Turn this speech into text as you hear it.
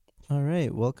All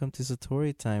right, welcome to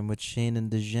Satori Time with Shane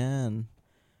and Dejan.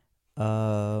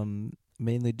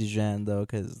 Mainly Dejan though,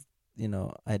 because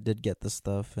I did get the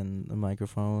stuff and the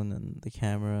microphone and the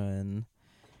camera, and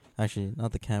actually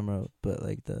not the camera, but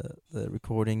like the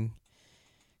recording.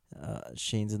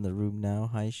 Shane's in the room now.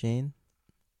 Hi, Shane.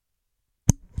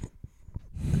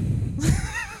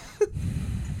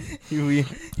 Here we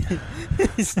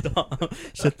stop.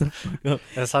 Shut the fuck up.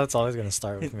 That's how it's always gonna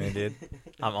start with me, dude.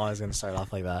 I'm always gonna start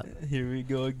off like that. Here we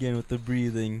go again with the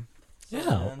breathing.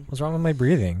 Yeah, what's wrong with my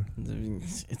breathing?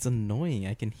 It's annoying.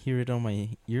 I can hear it on my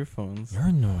earphones. You're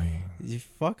annoying. You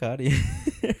fuck out of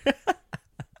here.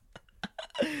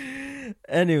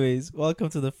 Anyways, welcome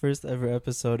to the first ever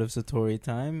episode of Satori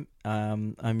Time.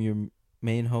 I'm your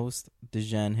main host,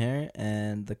 Dejan here,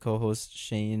 and the co-host,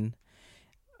 Shane.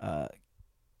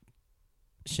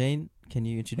 Shane, can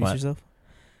you introduce yourself?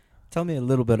 Tell me a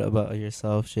little bit about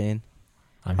yourself, Shane.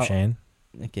 I'm Shane.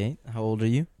 Okay, how old are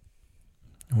you?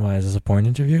 Why, is this a porn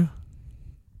interview?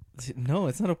 No,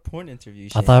 it's not a porn interview,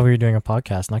 Shane. I thought we were doing a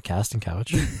podcast, not casting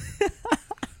couch.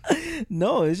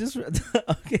 No, it's just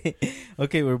okay.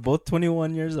 We're both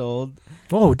 21 years old.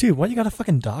 Whoa, dude, why you gotta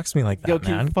fucking dox me like that,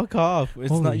 Okay, man? fuck off. It's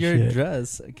Holy not your shit.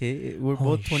 address. Okay, we're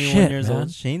Holy both 21 shit, years man.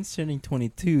 old. Shane's turning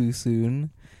 22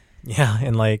 soon. Yeah,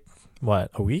 in like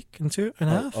what, a week and two and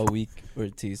a half? A week or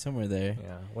two, somewhere there.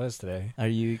 Yeah. What is today? Are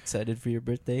you excited for your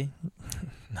birthday?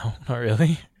 No, not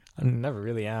really. I never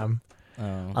really am,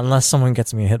 Oh. unless someone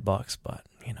gets me a hitbox. But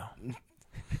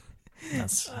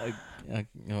that's.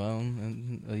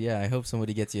 Yeah. I hope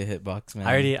somebody gets you a hitbox, man.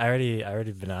 I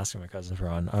already been asking my cousin for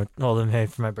one. I told him, hey,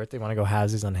 for my birthday, want to go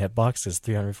halvesies on Hitbox? It's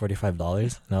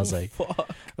 $345, and I was like, Fuck. well,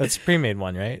 it's a pre-made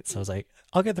one, right? So I was like,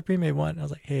 I'll get the pre-made one. I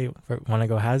was like, hey, want to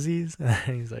go halvesies?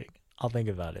 And he's like, I'll think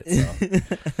about it. So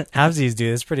halvesies,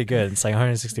 dude, it's pretty good. It's like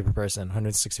 160 per person,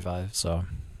 165. So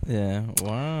Yeah.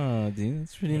 Wow, dude,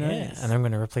 that's pretty nice. And I'm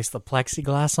gonna replace the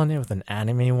plexiglass on it with an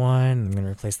anime one. I'm gonna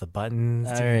replace the buttons.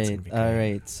 All Dude, it's right, gonna be all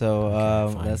great. right. So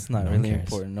Okay, fine. that's not No one really cares.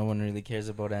 important. No one really cares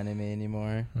about anime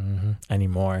anymore.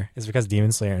 Anymore. It's because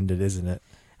Demon Slayer ended, isn't it?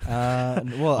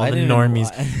 Well, All I the didn't. normies.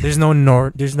 There's no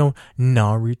Naruto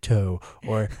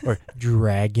or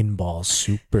Dragon Ball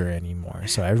Super anymore.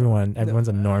 So everyone's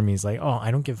a normie's like, oh, I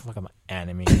don't give a fuck about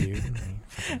anime, dude.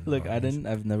 Look, Normies.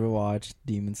 I've never watched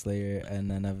Demon Slayer,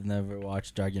 and then I've never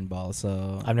watched Dragon Ball.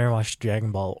 So I've never watched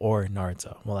Dragon Ball or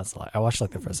Naruto. Well, that's a lie. I watched like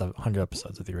the first 100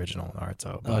 episodes of the original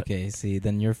Naruto. But, okay, see,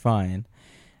 then you're fine.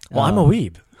 well, I'm a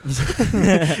weeb. That's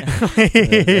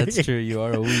true. You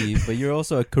are a weeb, but you're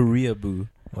also a Korea boo.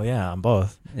 Well, yeah, I'm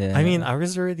both. Yeah. I mean, I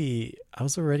was already a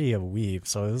weeb,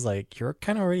 so it was like you're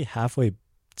kind of already halfway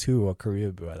to a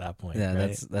career boo at that point. yeah,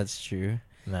 right? that's true.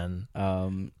 And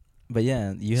then But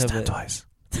yeah, you have stand twice.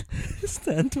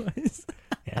 stand twice.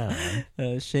 Yeah,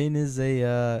 man. Shane is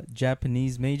a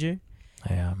Japanese major.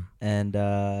 I am. And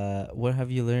what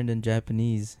have you learned in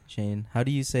Japanese, Shane? How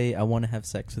do you say "I want to have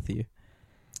sex with you"?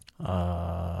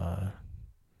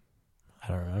 I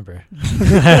don't remember.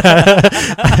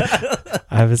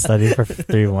 I haven't studied for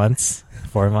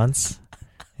 4 months.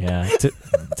 Yeah,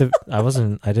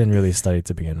 I didn't really study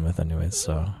to begin with, anyways.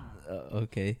 So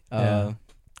Okay.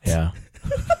 yeah.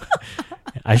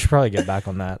 I should probably get back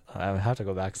on that. I have to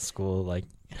go back to school like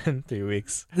in 3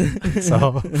 weeks.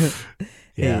 So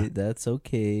yeah, Hey, that's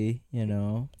okay.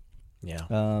 yeah.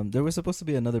 There was supposed to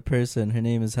be another person. Her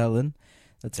name is Helen.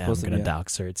 That's Damn, I'm supposed to gonna be.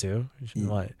 dox her too.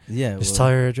 What? Yeah. Just tell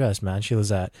her address, man. She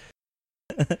lives at.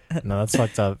 No, that's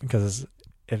fucked up because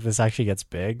if this actually gets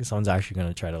big, someone's actually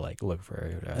gonna try to like look for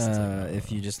her address. It's like,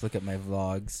 If you just look at my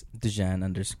vlogs,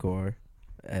 Dejan_H.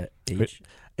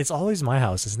 it's always my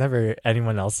house. It's never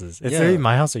anyone else's. It's Yeah. either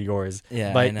my house or yours. Yeah,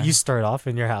 I But know. you start off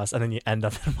in your house and then you end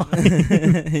up in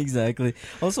mine. Exactly.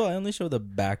 Also, I only show the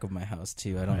back of my house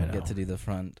too. I don't I know. get to do the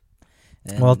front.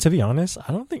 Well, to be honest,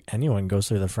 I don't think anyone goes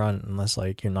through the front unless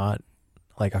like you're not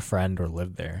like a friend or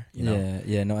live there. You know?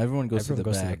 Yeah. No, everyone goes Everyone to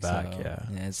goes the to the back. back, So,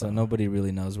 yeah. So So- nobody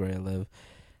really knows where I live.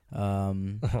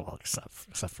 Well,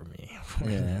 except for me.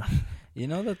 Yeah. You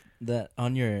know that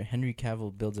on your Henry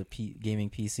Cavill builds a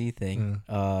gaming PC thing.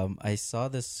 I saw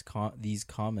these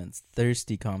comments,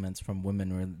 thirsty comments from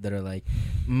women that are like,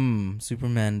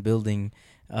 Superman building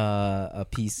a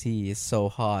PC is so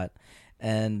hot.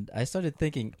 And I started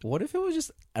thinking, what if it was just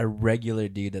a regular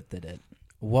dude that did it?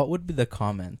 What would be the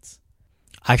comments?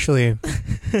 Actually,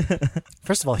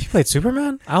 first of all, he played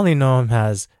Superman. I only know him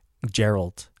as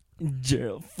Gerald.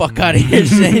 Gerald, fuck out of here,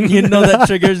 Shane. You know that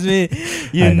triggers me.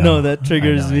 You know that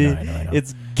triggers me. I know.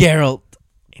 It's Geralt.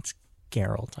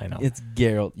 Geralt, I know. It's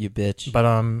Geralt, you bitch. But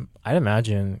I'd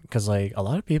imagine because like a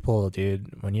lot of people, dude,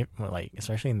 when like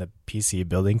especially in the PC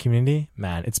building community,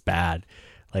 man, it's bad.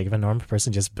 Like if a normal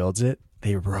person just builds it,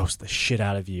 they roast the shit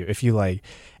out of you. If you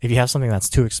have something that's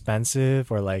too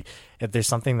expensive, or like if there's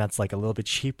something that's like a little bit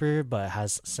cheaper but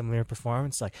has similar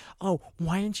performance, like, oh,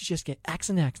 why didn't you just get X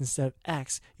and X instead of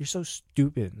X? You're so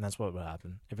stupid. And that's what would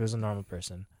happen if it was a normal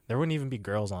person. There wouldn't even be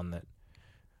girls on it.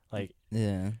 Like,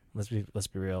 Yeah. let's be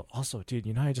real. Also, dude,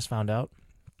 you know, I just found out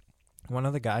one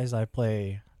of the guys I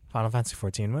play Final Fantasy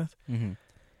 14 with, Mm-hmm.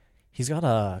 he's got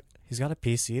a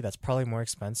PC that's probably more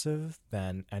expensive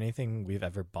than anything we've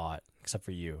ever bought, except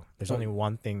for you. There's only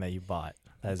one thing that you bought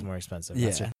that is more expensive. Yeah.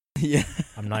 That's your, Yeah.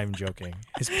 I'm not even joking.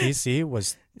 His PC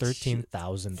was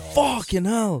 $13,000. Fucking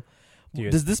hell.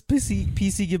 Dude. Does this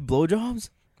PC give blowjobs?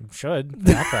 Should for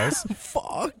that price.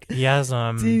 Fuck. He has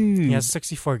Dude. he has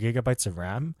 64 gigabytes of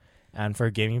RAM, and for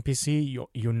a gaming PC,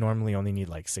 you normally only need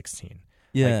like 16.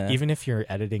 Yeah. Like, even if you're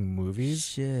editing movies,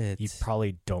 Shit. you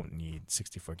probably don't need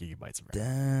 64 gigabytes of RAM.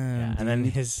 Damn. Yeah, and then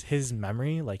dude. his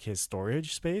memory, like his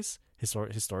storage space, his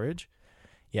storage,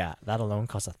 yeah, that alone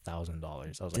costs $1,000.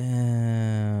 I was like,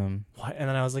 Damn. what? And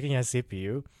then I was looking at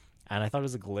CPU, and I thought it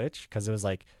was a glitch because it was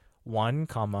like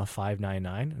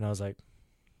 1,599, and I was like,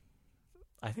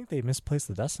 I think they misplaced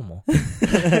the decimal.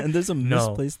 And there's a No,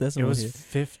 misplaced It decimal was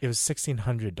here. it was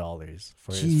 $1,600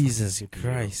 for Jesus his CPU.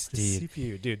 Christ, His dude.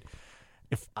 CPU, dude.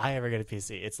 If I ever get a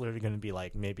PC, it's literally going to be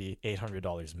like maybe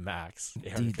 $800 max.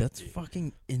 Dude, that's $850.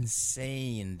 fucking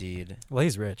insane, dude. Well,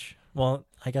 he's rich. Well,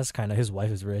 I guess kind of. His wife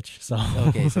is rich, so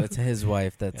Okay, so it's his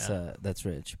wife that's Yeah. that's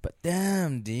rich. But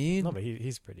damn, dude. No, but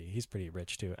he's pretty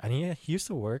rich too, and he used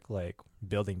to work like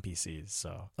building PCs,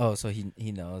 so Oh, so he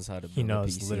knows how to build he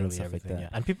knows a PC and literally stuff everything. like Yeah,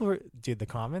 that. and people were, dude, the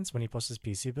comments when he posted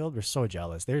his PC build were so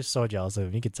jealous. They're so jealous of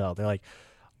him. You could tell. They're like,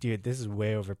 dude, this is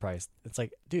way overpriced. It's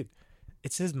like, dude,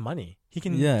 it's his money. He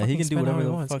can Yeah, he fucking can do spend whatever how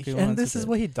the wants. fuck he And wants this with is it.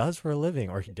 what he does for a living,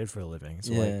 or he did for a living.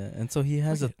 So Yeah, like, and so he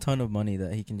has a fuck it. ton of money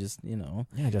that he can just,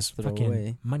 yeah, just throw fucking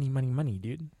away. money,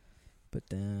 dude. But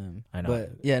damn. I know. But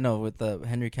yeah, no, with the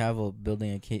Henry Cavill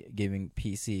building a gaming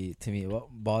PC, to me, what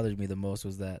bothered me the most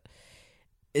was that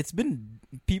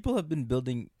people have been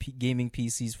building gaming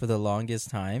PCs for the longest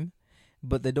time,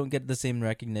 but they don't get the same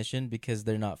recognition because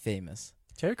they're not famous.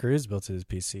 Terry Crews built his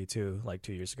PC too, like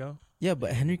 2 years ago. Yeah,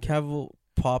 but Henry Cavill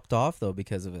popped off though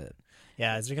because of it.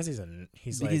 Yeah, it's because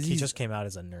he Because just came out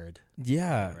as a nerd.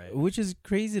 Yeah, right. which is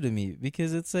crazy to me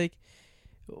because it's like,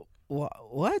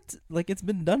 what? Like, it's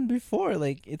been done before.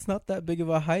 Like, it's not that big of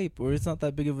a hype or it's not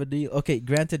that big of a deal. Okay,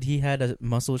 granted, he had a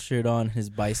muscle shirt on, his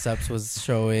biceps was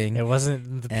showing. It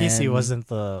wasn't the PC And- wasn't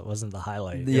the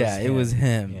highlight. It was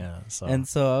him. Yeah, so And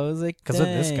so I was like, 'Cause of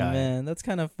this "Dang, guy. man, that's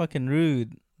kind of fucking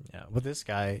rude." yeah, with this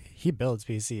guy, he builds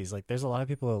PCs. Like, there's a lot of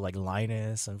people like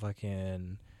Linus and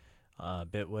fucking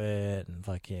Bitwit and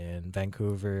fucking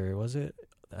Vancouver. Was it?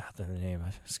 The name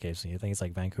escapes me. I think it's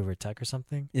like Vancouver Tech or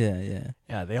something. Yeah.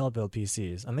 Yeah, they all build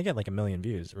PCs, and they get like 1 million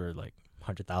views or like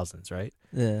 100,000s, right?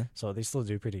 Yeah. So they still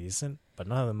do pretty decent, but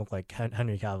none of them look like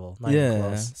Henry Cavill. Not even Yeah.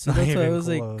 close. So Not that's why I even was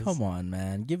like, close. come on,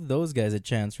 man. Give those guys a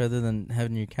chance rather than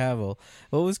Henry Cavill.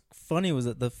 What was funny was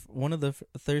that one of the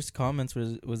thirst comments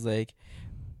was like,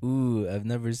 "Ooh, I've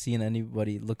never seen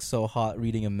anybody look so hot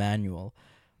reading a manual."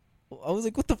 I was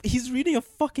like, what the he's reading a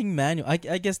fucking manual. I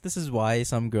guess this is why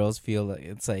some girls feel like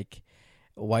it's like,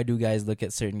 why do guys look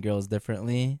at certain girls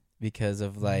differently? Because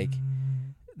of like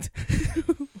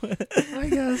I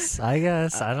guess.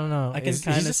 I don't know. I can He's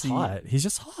kinda just see- hot. He's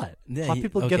just hot. Yeah, hot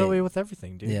people get okay. away with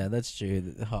everything, dude. Yeah, that's true.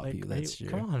 The hot Like, people, that's true.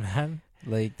 Come on, man.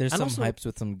 Like, there's And some also- hypes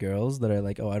with some girls that are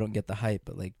like, oh, I don't get the hype,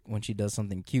 but like when she does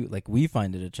something cute, like we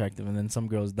find it attractive, and then some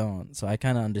girls don't. So I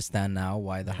kind of understand now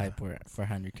why the Yeah. hype were for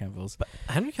Henry Cavill's. But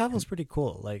Henry Cavill's pretty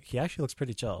cool. Like, he actually looks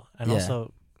pretty chill. And Yeah.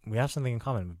 also, we have something in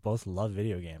common. We both love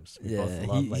video games. We both Yeah,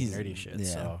 love like he's- nerdy shit. yeah.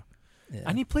 So, Yeah.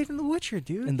 and he played in The Witcher,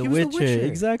 dude. in The He was Witcher,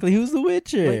 exactly. He was The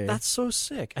Witcher. Like, that's so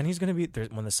sick. And he's gonna be there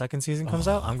when the second season comes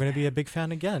out. I'm gonna be a big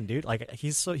fan again, dude. Like, he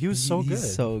was so good.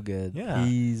 He's so good. Yeah.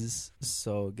 He's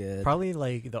so good. Probably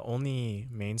like the only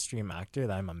mainstream actor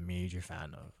that I'm a major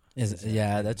fan of. Is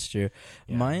yeah, that's true.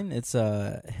 Yeah. Mine, it's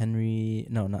Henry.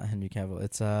 No, not Henry Cavill.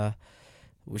 It's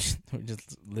we're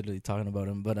just literally talking about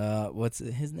him. But what's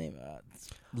his name?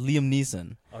 Liam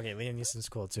Neeson. Okay, Liam Neeson's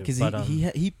cool too. Because But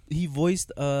he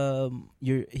voiced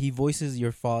he voices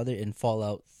your father in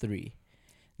Fallout 3.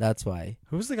 That's why.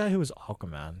 who's the guy who was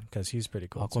Aquaman? Because he's pretty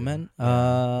cool. too. Aquaman.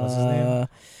 Yeah. What's his name?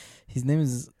 His name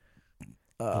is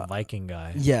The Viking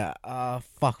guy. yeah.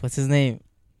 Fuck. What's his name?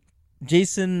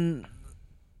 Jason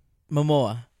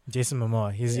Momoa. Jason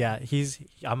Momoa.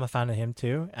 I'm a fan of him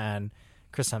too, and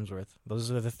Chris Hemsworth.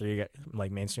 Those are the three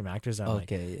like mainstream actors. That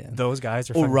Okay, yeah. those guys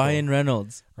are. Oh, fucking Ryan cool.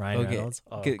 Reynolds. Ryan Okay. Reynolds.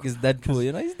 Oh, Because Deadpool,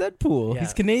 you know, he's Deadpool. Yeah.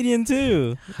 He's Canadian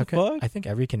too. how can, fuck? I think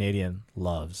every Canadian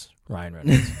loves Ryan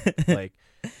Reynolds. Like,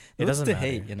 it What's doesn't to matter.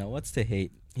 hate? You know, what's to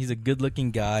hate? He's a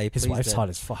good-looking guy. His plays wife's that- hot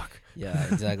as fuck. Yeah,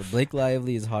 exactly. Blake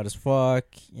Lively is hot as fuck.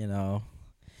 You know,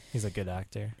 He's a good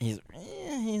actor. he's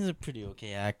a pretty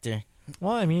okay actor.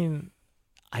 Well, I mean,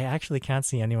 I actually can't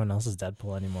see anyone else's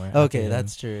Deadpool anymore. Okay, after him.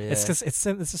 that's true. Yeah. It's just it's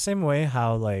the same way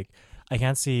how like I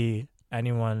can't see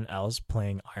anyone else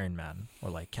playing Iron Man or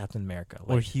like Captain America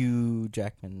or like, Hugh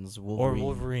Jackman's or Wolverine.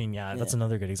 Wolverine. Yeah, that's Yeah.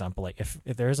 another good example. Like if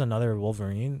there is another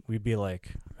Wolverine, we'd be like,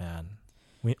 man,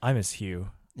 I miss Hugh.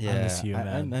 Yeah, I miss Hugh,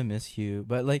 man. I miss Hugh,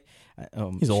 but like,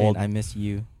 He's Shane, old. I miss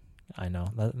you. I know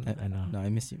that. I know. No, I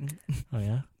miss you. Oh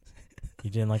yeah. You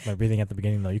didn't like my breathing at the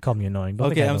beginning though. You called me annoying. Don't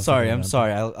think Okay, I I'm don't sorry. think I'm that.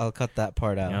 sorry. I'll cut that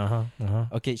part out. Uh-huh.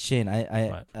 Okay, Shane,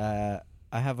 I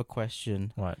What? have a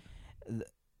question. What?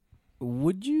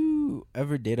 Would you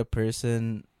ever date a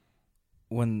person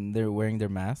when they're wearing their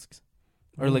masks?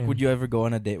 Or like, would you ever go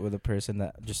on a date with a person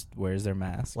that just wears their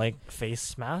mask? like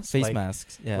face masks? Face like,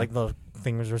 masks, yeah. Like the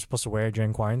things we're supposed to wear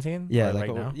during quarantine? yeah, Or like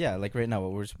right now? yeah, like right now,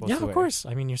 what we're supposed Yeah, to of wear. course.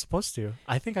 I mean, you're supposed to.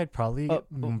 I think I'd probably Oh.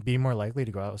 be more likely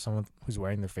to go out with someone who's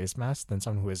wearing their face mask than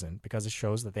someone who isn't, because it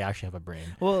shows that they actually have a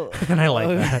brain. Well, And I like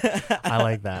that. I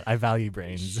like that. I value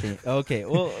brains. Okay,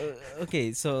 well,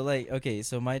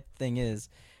 so my thing is,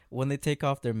 when they take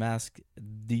off their mask,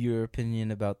 do your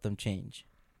opinion about them change,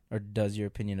 or does your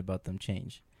opinion about them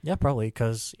change? Yeah, probably,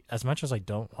 because as much as I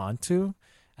don't want to,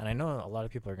 and I know a lot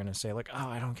of people are going to say, like, oh,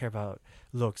 I don't care about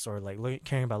looks, or like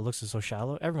caring about looks is so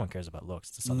shallow. Everyone cares about looks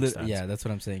to some extent. Yeah, that's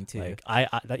what I'm saying too. Like,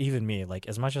 even me, like,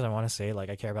 as much as I want to say, like,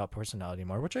 I care about personality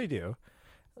more, which I do,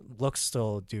 looks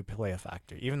still do play a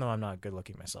factor, even though I'm not good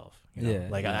looking myself. You know? Yeah,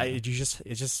 Like, yeah.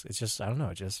 it's just, I don't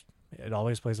know, it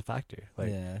always plays a factor.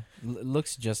 Like, yeah,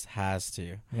 looks just has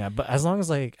to. yeah, but as long as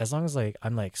like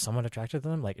I'm like somewhat attracted to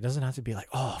them, like it doesn't have to be like,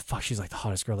 oh fuck, she's like the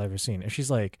hottest girl I've ever seen. If she's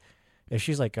like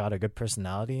got a good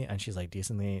personality and she's like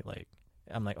decently like,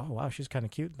 I'm like, oh wow, she's kind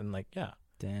of cute, then like yeah,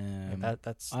 Damn. like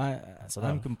that's I'm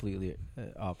enough. completely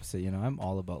opposite. You know, I'm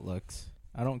all about looks.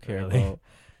 I don't care Really? about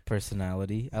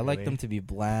personality. I like Really? them to be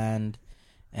bland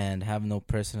and have no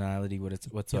personality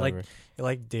whatsoever. you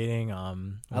like dating what's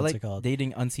I like it called?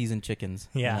 dating unseasoned chickens.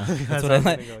 you Yeah, know? that's what I what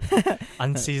like. I'm gonna go with.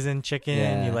 Unseasoned chicken.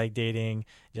 Yeah. You like dating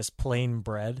just plain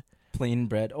bread, Plain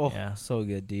bread. Oh, Yeah. so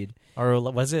good, dude. or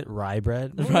was it rye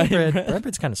bread? Rye bread. Rye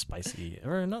bread's kind of spicy,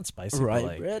 or not spicy. but, Rye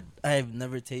like, bread. I've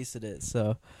never tasted it,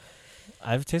 so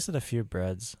I've tasted a few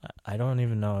breads. I don't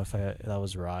even know if that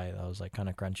was rye. That was like kind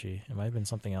of crunchy. It might have been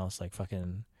something else, like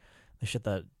fucking the shit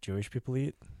that Jewish people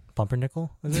eat.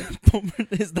 Pumpernickel, is it?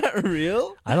 is that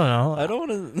real? I don't know. I don't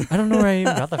want to. I don't know where I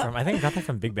even got that from. I think I got that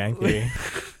from Big Bang Theory,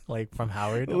 like from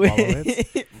Howard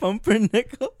Wolowitz. Wait,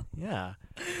 pumpernickel. Yeah,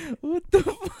 What the?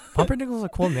 Pumpernickel's a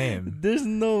cool name. There's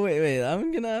no way. Wait,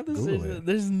 I'm gonna have to Google search it. it.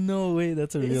 There's no way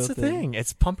that's a real It's a thing.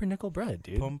 It's pumpernickel bread,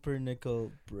 dude.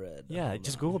 Pumpernickel bread. Yeah, Hold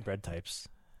just on. Google bread types,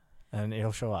 and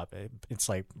it'll show up. It's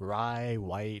like rye,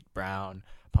 white, brown,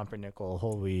 pumpernickel,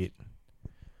 whole wheat.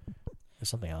 There's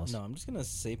something else. No, I'm just gonna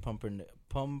say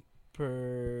pumpernickel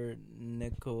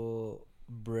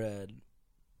bread.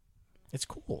 It's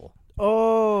cool.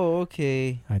 Oh,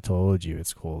 okay. I told you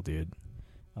it's cool, dude.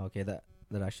 Okay, that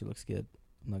actually looks good.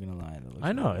 I'm not gonna lie. That looks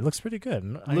I know good. it looks pretty good.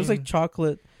 It looks like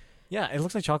chocolate. yeah, it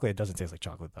looks like chocolate. It doesn't taste like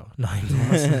chocolate though. No,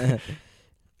 it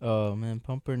Oh man,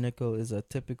 pumpernickel is a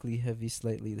typically heavy,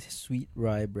 slightly sweet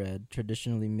rye bread,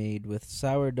 traditionally made with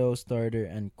sourdough starter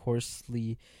and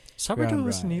coarsely. sourdough Ground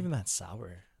isn't rye. even that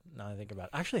sour. Now that I think about it.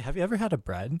 Actually, have you ever had a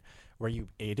bread where you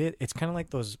ate it? It's kind of like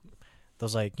those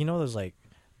like those like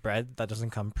bread that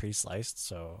doesn't come pre-sliced,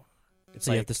 so it's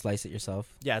So like you have to slice it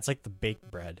yourself. yeah, it's like the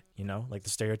baked bread, like the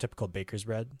stereotypical baker's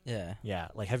bread. Yeah. Yeah,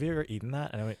 like have you ever eaten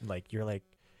that? And like you're like,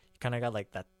 you kind of got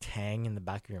like that tang in the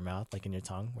back of your mouth, like in your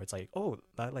tongue, where it's like, oh,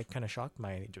 that like kind of shocked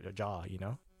my jaw,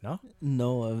 No,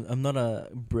 No, I'm not a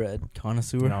bread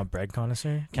connoisseur. you're not a bread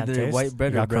connoisseur. Can't Either taste white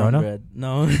bread You or got brown Corona? bread.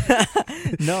 No,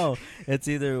 no, it's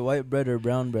either white bread or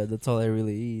brown bread. That's all I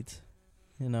really eat.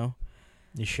 You know.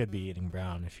 You should be eating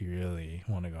brown if you really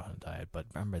want to go on a diet, but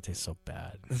brown bread tastes so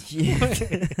bad. Yeah.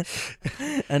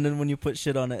 And then when you put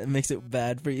shit on it, it makes it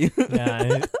bad for you.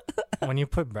 Yeah, when you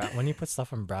put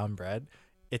stuff on brown bread,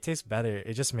 it tastes better.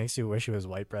 It just makes you wish it was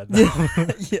white bread. Though.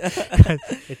 Yeah.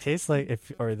 It tastes like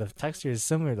the texture is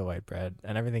similar to white bread,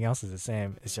 and everything else is the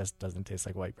same. It just doesn't taste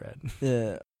like white bread.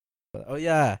 Yeah. Oh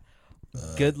yeah.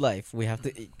 Good life. We have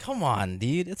to eat. Come on,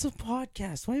 dude. It's a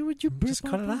podcast. Why would you Just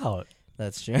cut it out.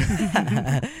 That's true.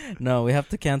 No, we have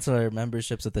to cancel our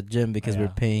memberships at the gym because Yeah, we're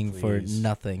paying for please.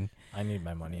 nothing. I need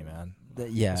my money, man.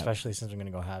 Yeah. Especially since we're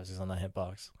gonna go halvesies on that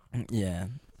hitbox. Yeah.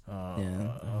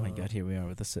 Yeah. Oh my god, here we are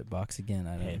with the sit box again.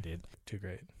 Hey, dude, too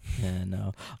great. Yeah,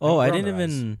 no. Oh, I We're on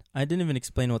didn't the even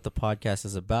explain what the podcast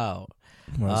is about.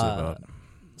 What is it about?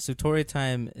 Sutori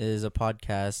Time is a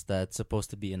podcast that's supposed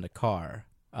to be in the car.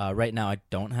 Right now, I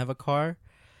don't have a car,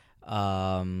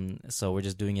 so we're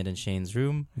just doing it in Shane's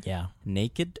room, Yeah.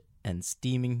 naked and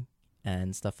steaming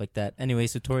and stuff like that. Anyway,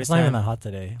 Sutori It's not even Time. that hot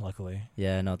today, luckily.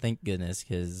 Yeah, no, thank goodness,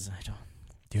 because I don't.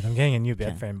 Dude, I'm getting a new bed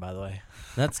Okay. frame, by the way.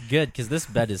 That's good, because this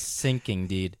bed is sinking,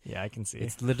 dude. Yeah, I can see.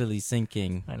 It's literally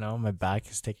sinking. I know my back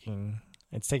is taking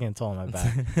a toll on my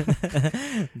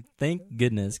back. Thank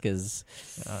goodness, because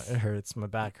It hurts. My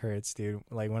back hurts, dude.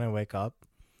 Like when I wake up,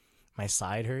 my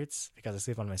side hurts because I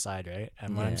sleep on my side, right?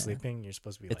 And when I'm Yeah. sleeping, you're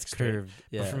supposed to be it's like straight. curved.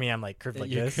 Yeah, But for me, I'm like curved like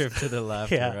you're this. curved to the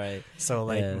left, Yeah. right? So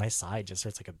like Yeah. my side just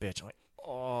hurts like a bitch. I'm like,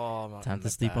 oh, Time to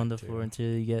sleep on the floor until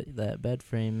you get that bed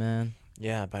frame, man.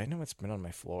 Yeah, but I know it's been on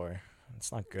my floor.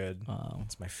 It's not good. Wow.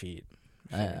 It's my feet.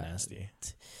 My feet are nasty.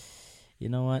 You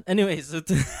know what? Anyways, so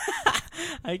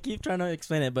I keep trying to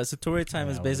explain it, but Satori Time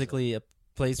Yeah, is what is basically a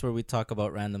place where we talk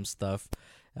about random stuff,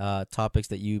 topics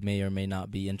that you may or may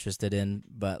not be interested in,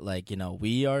 but like, you know,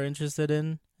 we are interested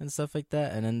in and stuff like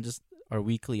that, and then just our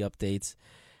weekly updates.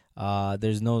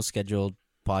 There's no scheduled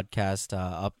podcast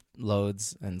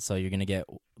uploads, and so you're gonna get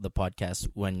the podcast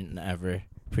whenever,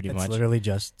 pretty It's much. literally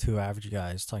just two average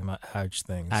guys talking about average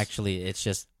things. Actually, it's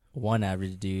just one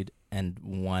average dude and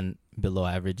one below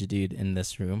average dude in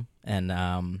this room, and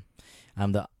I'm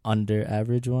the under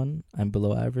average one. I'm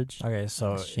below average. Okay,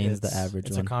 so Shane's the average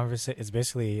it's one. a conversation. It's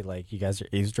basically like you guys are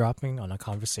eavesdropping on a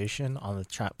conversation on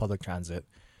the public transit.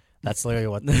 That's literally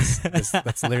what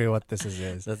that's literally what this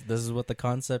is. This is what the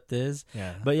concept is.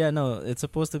 Yeah. But yeah, no, it's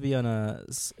supposed to be on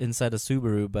inside a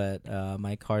Subaru, but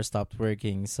my car stopped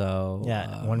working, so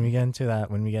Yeah, when we get into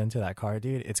that car,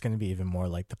 dude, it's gonna be even more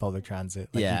like the public transit.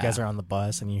 Like Yeah. you guys are on the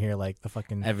bus and you hear like the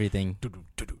fucking everything.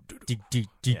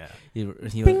 yeah. You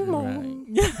Bing bong.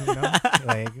 You know?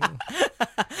 Like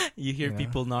you hear You know?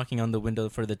 people knocking on the window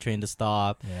for the train to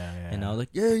stop. yeah. You know, like,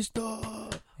 yeah,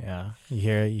 stop. Yeah. You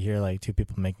hear like two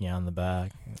people making out in the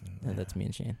back. Yeah, that's me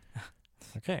and Shane.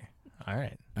 Okay. All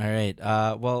right. All right.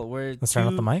 Well, we're Let's turn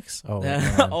off the mics. Oh. Yeah.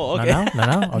 hang on. Oh, No, okay. No.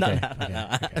 No, Okay.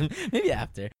 no. Okay. Maybe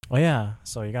after. Oh yeah.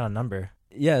 So you got a number.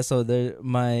 Yeah, so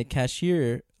my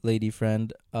cashier lady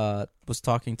friend was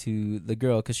talking to the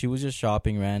girl because she was just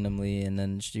shopping randomly, and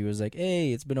then she was like,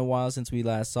 hey, it's been a while since we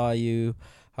last saw you.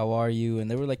 How are you? And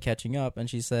they were like catching up, and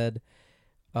she said,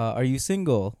 are you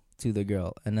single, to the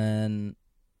girl? And then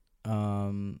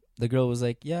the girl was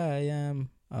like, yeah, I am,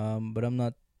 but I'm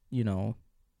not, I'm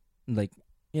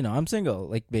single,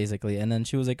 like, basically. And then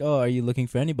she was like, oh, are you looking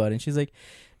for anybody? And she's like,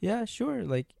 yeah, sure,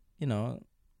 like,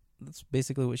 that's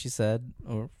basically what she said,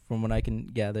 or from what I can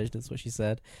gather, that's what she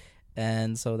said.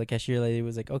 And so the cashier lady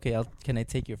was like, okay, can I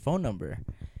take your phone number?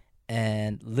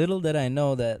 And little did I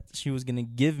know that she was going to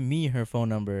give me her phone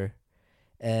number.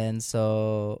 And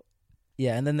so,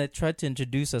 yeah, and then they tried to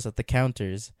introduce us at the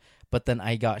counters, but then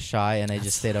I got shy and I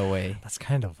just stayed away. That's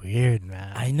kind of weird,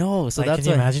 man. I know. So like, that's can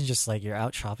you why imagine just like you're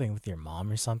out shopping with your mom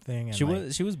or something? And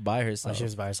she was by Oh, herself. she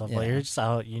was by herself. Yeah. Like you're just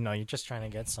out, you're just trying to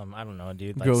get some, I don't know,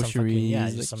 dude, like Groceries, some fucking,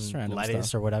 like, just just some random lettuce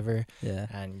stuff. or whatever. Yeah.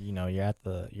 And you're at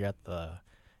the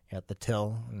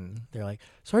till, and they're like,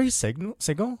 "So are you single?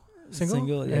 Single?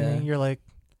 Yeah. And you're like,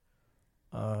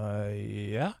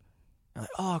 yeah." I'm like,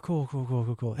 oh,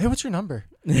 cool. Hey, what's your number?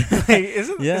 Like,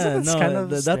 isn't this kind of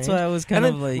that's strange? why I was kind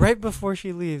And of then like, right before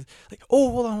she leaves, like,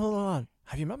 oh, hold on.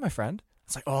 Have you met my friend?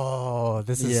 It's like, oh,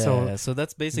 this is yeah. So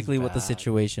that's basically what the bad.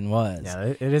 situation was. Yeah,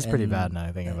 it is pretty And- bad now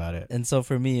I think about it. And so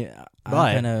for me, I'm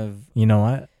But- kind of You know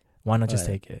what? Why not just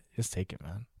What? take it? Just take it,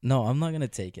 man. no, I'm not gonna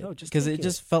take it No, just because take it it.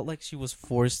 just felt like she was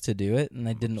forced to do it, and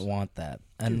I didn't want that.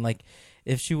 And Dude. like,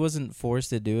 if she wasn't forced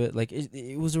to do it, like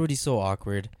it was already so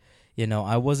awkward.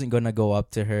 I wasn't gonna go up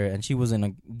to her, and she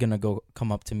wasn't gonna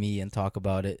come up to me and talk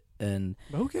about it. And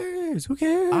Who cares?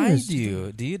 I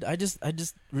do, dude. I just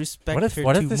respect What if her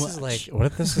this too is much. like what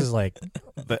if this is like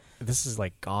this is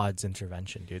like God's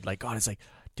intervention, dude? Like God is like,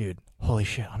 dude, holy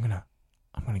shit, I'm gonna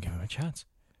give him a chance.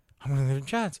 I'm gonna give him a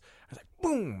chance. I was like,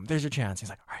 boom, there's your chance. He's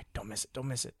like, all right, don't miss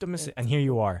it. And here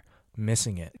you are,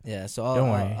 missing it. Yeah, so Don't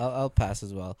worry. I'll pass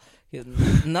as well.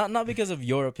 Not because of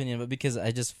your opinion, but because I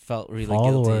just felt really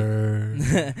guilty.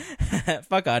 Follower.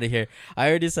 Fuck out of here. I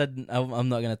already said I'm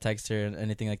not gonna text her and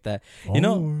anything like that. You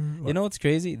know what's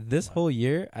crazy? This whole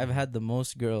year I've had the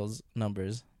most girls'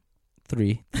 numbers.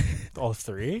 3. All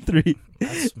three? 3.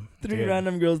 That's, 3 dude,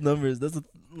 random girls' numbers. That's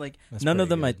that's none of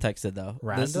pretty them I good. texted though.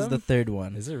 This is Random? the third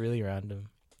one. Is it really random?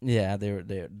 Yeah,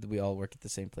 we all work at the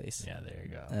same place. Yeah, there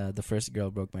you go. The first girl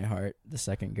broke my heart. The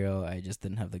second girl, I just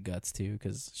didn't have the guts to,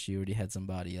 because she already had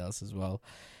somebody else as well.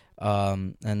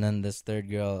 And then this third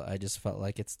girl, I just felt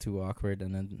like it's too awkward,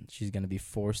 and then she's gonna be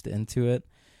forced into it,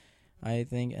 I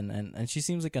think. And she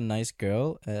seems like a nice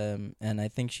girl. And I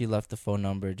think she left the phone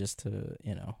number just to,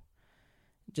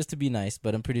 just to be nice.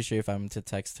 But I'm pretty sure if I'm to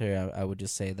text her, I would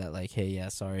just say that, like, hey, yeah,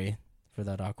 sorry for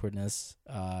that awkwardness.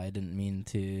 I didn't mean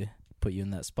to put you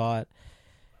in that spot.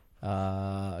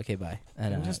 Okay, bye.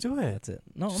 And just do it. That's it.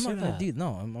 No, Just I'm not say gonna that. do. No,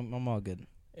 I'm all good.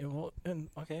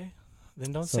 Okay.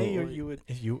 Then don't So- say you would.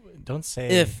 If you don't say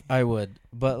If I would,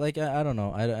 but like I don't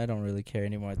know. I don't really care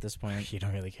anymore at this point. you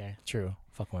don't really care. True.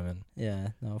 Fuck women. Yeah,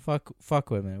 no, fuck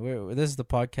women. This is the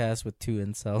podcast with two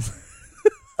incels.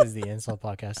 This is the Insult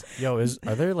Podcast. Yo,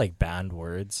 are there like banned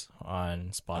words on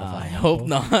Spotify? I hope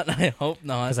not. I hope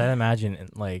not. Because I imagine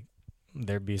like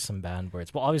there'd be some banned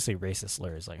words. Well, obviously racist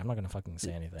slurs. Like I'm not gonna fucking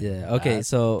say anything. Yeah. Okay. bad,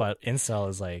 So but incel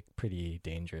is like pretty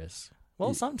dangerous.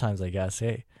 Well, sometimes I guess.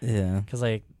 Hey, yeah, because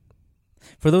like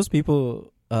for those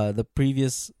people, the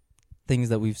previous things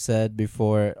that we've said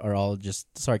before are all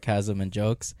just sarcasm and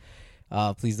jokes.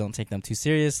 Please don't take them too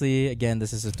seriously. Again,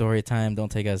 this is a story time.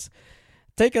 Don't take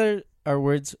our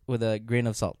words with a grain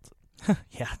of salt.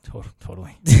 yeah,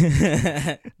 totally.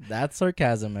 That's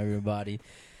sarcasm, everybody.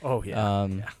 Oh yeah.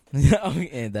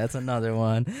 Okay, that's another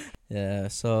one. Yeah.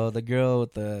 So the girl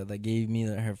that gave me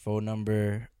her phone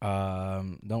number.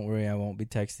 Don't worry, I won't be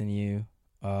texting you.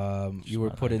 You were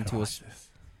put into a.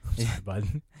 I'm sorry,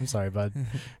 bud. I'm sorry, bud.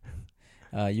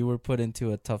 You were put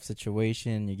into a tough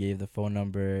situation. You gave the phone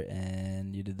number,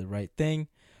 and you did the right thing.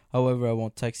 However, I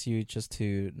won't text you just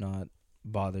to not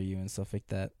bother you and stuff like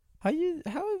that. How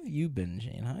have you been,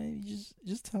 Shane? How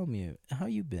just tell me how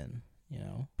you been.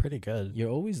 Pretty good. You're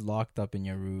always locked up in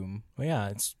your room. Well,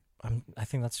 yeah, I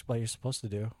think that's what you're supposed to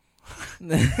do.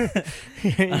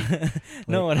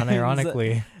 No, what I mean is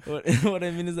unironically. what I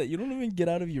mean is that you don't even get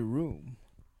out of your room.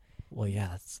 Well,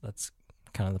 yeah, that's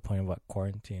kind of the point of what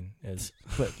quarantine is.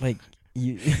 But like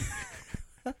you,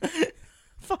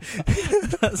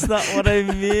 that's not what I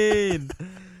mean.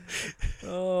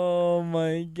 Oh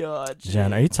my God,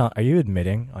 Jen, are you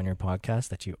admitting on your podcast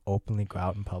that you openly go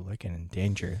out in public and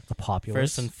endanger the populace?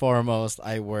 First and foremost,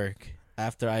 I work.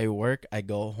 After I work, I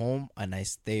go home and I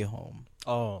stay home.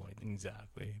 Oh,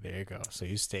 exactly. There you go. So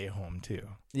you stay home too.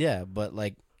 Yeah, but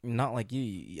like not like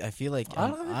you. I feel like I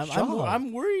don't have a job.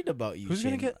 I'm worried about you. Who's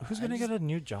Shane. gonna get a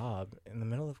new job in the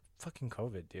middle of fucking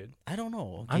COVID, dude? I don't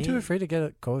know. I'm too okay? afraid to get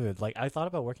a COVID. Like I thought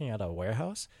about working at a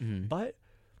warehouse, Mhm. but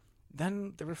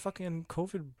then there were fucking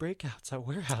COVID breakouts at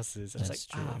warehouses. I was That's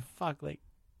like, true. fuck, like,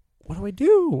 what do I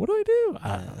do?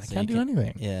 Yeah, I so can't you do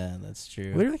anything. Yeah, that's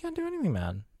true. Literally can't do anything,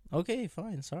 man. Okay,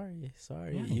 fine. Sorry.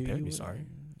 Yeah, you better be sorry.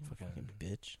 Fucking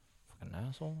bitch. Fucking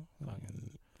asshole.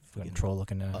 Fucking Fucking troll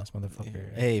looking ass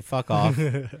motherfucker. Hey, fuck off.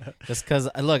 Just because,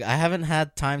 look, I haven't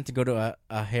had time to go to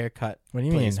a haircut. What do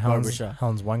you mean? place, barbershop.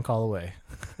 Helen's one call away.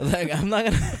 Like, I'm not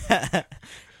gonna.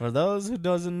 For those who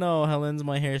doesn't know, Helen's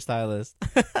my hairstylist.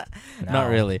 Not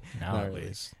really. Now Not at really.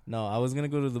 least. No, I was gonna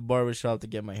go to the barbershop to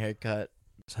get my hair cut.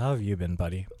 So how have you been,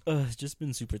 buddy? It's just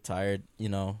been super tired.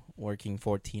 Working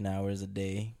 14 hours a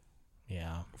day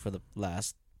Yeah. for the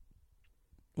last,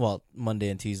 Monday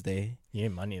and Tuesday. You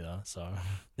ain't money though, so.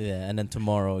 Yeah, and then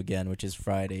tomorrow again, which is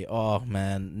Friday. Oh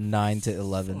man, 9 to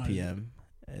 11 Fun. p.m.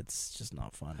 It's just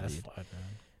not fun, That's dude. fun,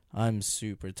 man. I'm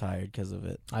super tired because of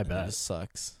it. I bet. It just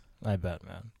sucks. I bet,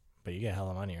 man. But you get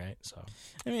hella money, right? So.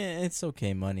 I mean, it's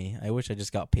okay money. I wish I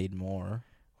just got paid more.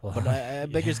 Well, But I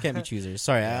beggars can't be choosers.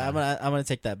 Sorry, Yeah. I'm gonna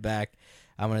take that back.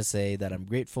 I'm gonna say that I'm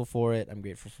grateful for it. I'm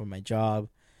grateful for my job,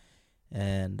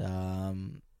 and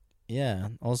yeah.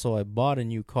 Also, I bought a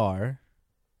new car,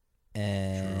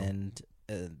 and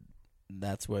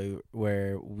that's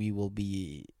where we will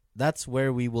be. That's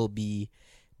where we will be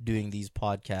doing these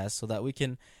podcasts, so that we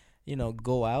can,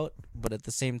 go out, but at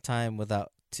the same time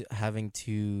without having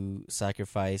to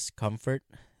sacrifice comfort.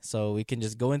 So we can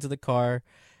just go into the car,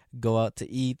 go out to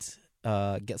eat,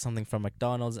 get something from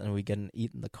McDonald's, and we can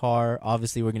eat in the car.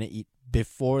 Obviously, we're going to eat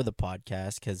before the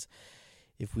podcast, because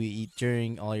if we eat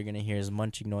during, all you're going to hear is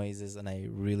munching noises, and I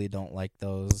really don't like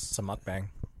those. It's a mukbang.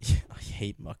 I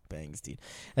hate mukbangs, dude.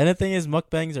 And the thing is,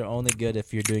 mukbangs are only good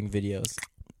if you're doing videos.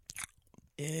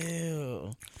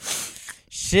 Ew.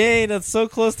 Shane, that's so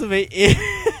close to my ears.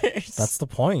 That's the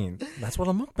point. That's what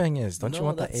a mukbang is. Don't you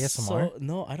want that that's ASMR?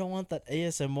 No, I don't want that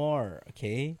ASMR,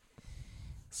 okay?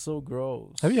 So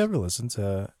gross. Have you ever listened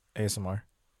to ASMR?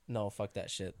 No, fuck that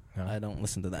shit. No? I don't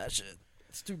listen to that shit.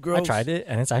 It's too gross. I tried it,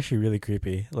 and it's actually really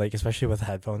creepy. Like, especially with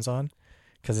headphones on,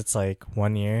 because it's like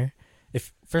one ear,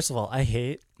 If first of all, I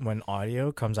hate when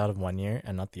audio comes out of one ear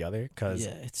and not the other because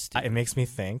it makes me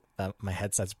think that my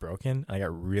headset's broken, and I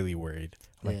got really worried.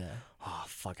 I'm like, oh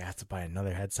fuck, I have to buy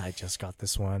another headset. I just got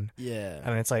this one. Yeah.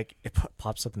 And it's like it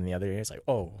pops up in the other ear. It's like,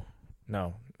 oh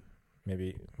no,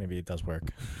 maybe it does work.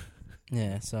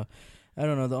 Yeah. So I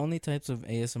don't know. The only types of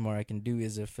ASMR I can do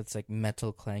is if it's like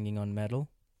metal clanging on metal.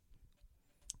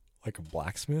 Like a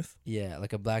blacksmith? Yeah,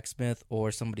 like a blacksmith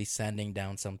or somebody sanding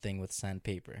down something with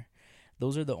sandpaper.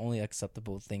 Those are the only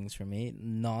acceptable things for me.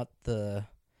 Not the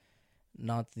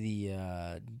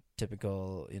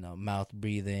typical, mouth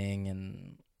breathing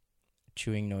and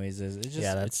chewing noises. It's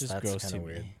just it's just gross to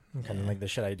weird. me. Kind of like the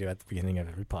shit I do at the beginning of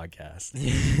every podcast.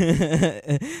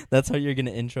 That's how you're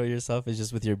gonna intro yourself, is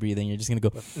just with your breathing. You're just gonna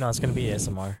go. No, it's gonna be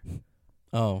ASMR.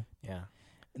 Oh yeah,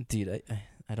 dude,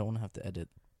 I don't want to have to edit.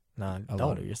 No,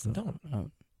 lot of your stuff.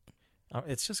 Don't.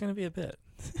 It's just gonna be a bit.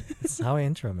 It's how I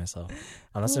intro myself.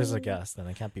 Unless there's a guest, then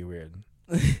I can't be weird.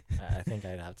 I think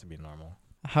I'd have to be normal.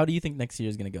 How do you think next year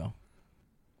is gonna go?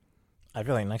 I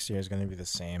feel like next year is gonna be the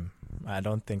same. I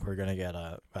don't think we're gonna get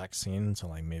a vaccine until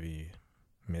like maybe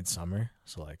midsummer.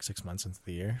 So like 6 months into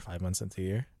the year, 5 months into the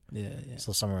year. Yeah.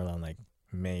 So somewhere around like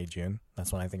May, June.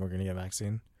 That's when I think we're gonna get a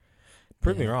vaccine.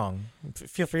 Prove me wrong.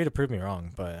 Feel free to prove me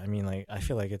wrong. But I mean, like, I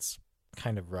feel like it's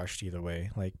kind of rushed either way.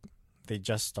 Like, they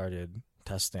just started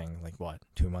testing like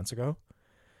 2 months ago.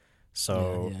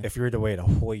 So if you were to wait a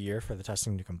whole year for the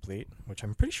testing to complete, which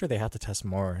I'm pretty sure they have to test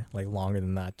more, like longer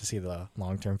than that to see the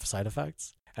long-term side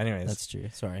effects. Anyways, that's true.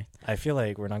 Sorry. I feel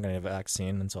like we're not going to have a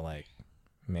vaccine until like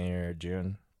May or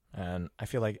June. And I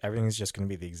feel like everything's just going to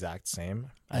be the exact same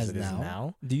as it is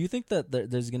now. Do you think that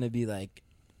there's going to be like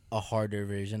a harder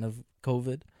version of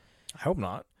COVID? I hope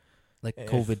not. Like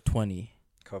COVID-20.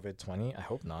 COVID-20? I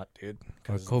hope not, dude.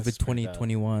 Or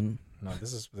COVID-2021. No,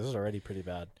 this is already pretty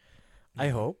bad. I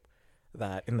hope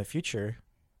that in the future,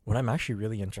 what I'm actually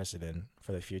really interested in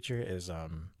for the future is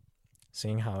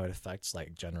seeing how it affects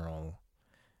like general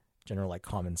like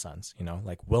common sense,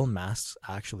 like will masks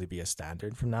actually be a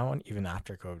standard from now on, even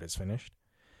after COVID is finished?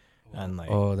 And like,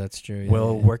 oh, that's true.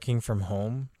 Will working from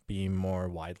home be more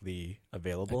widely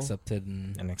available, accepted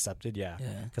and accepted? Yeah,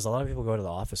 because a lot of people go to the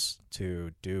office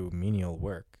to do menial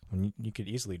work when you could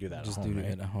easily do that. Just at home, do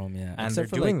right? it at home, yeah. And they're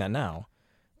doing that now.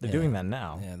 They're doing that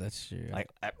now. Yeah, that's true. Like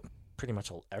pretty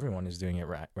much everyone is doing it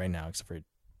right now, except for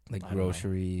like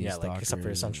groceries, like except for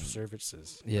essential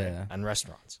services, right? And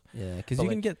restaurants. Yeah, because you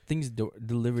can get things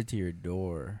delivered to your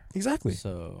door. Exactly.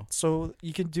 So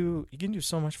you can do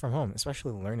so much from home,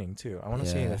 especially learning too. I want to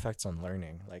see the effects on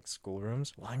learning, like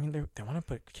schoolrooms. Well, I mean, they want to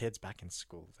put kids back in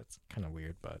school. That's kind of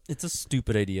weird, but it's a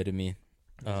stupid idea to me.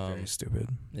 It's very stupid.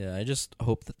 Yeah, I just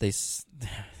hope that it's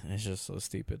just so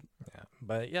stupid. Yeah,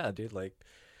 but yeah, dude, like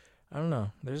I don't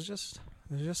know. There's just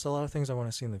a lot of things I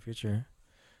want to see in the future.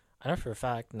 I know for a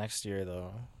fact next year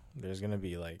though, there's gonna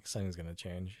be like something's gonna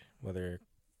change, whether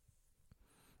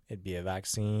it be a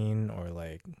vaccine or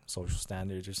like social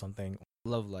standards or something.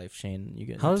 Love life, Shane. You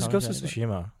get how does Ghost of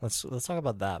Tsushima? Let's talk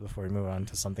about that before we move on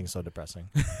to something so depressing.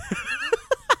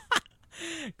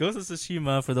 Ghost of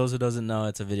Tsushima, for those who doesn't know,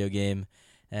 it's a video game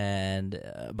and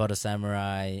about a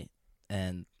samurai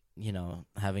and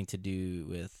having to do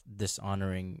with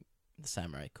dishonoring the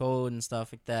samurai code and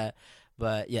stuff like that.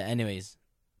 But yeah, anyways.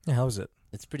 Yeah, how was it?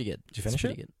 It's pretty good. Did you finish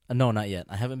it? Good. No, not yet.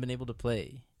 I haven't been able to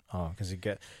play. Oh, because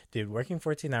dude, working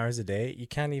 14 hours a day, you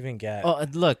can't even get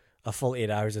a full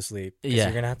 8 hours of sleep. Yeah.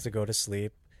 You're going to have to go to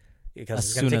sleep. Because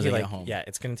as soon as I get home. Yeah,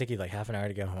 it's going to take you like half an hour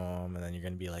to get home, and then you're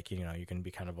going to be like, you're going to be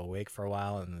kind of awake for a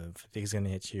while, and the fatigue's going to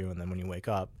hit you, and then when you wake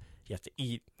up, you have to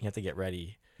eat, you have to get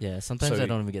ready. Yeah, sometimes I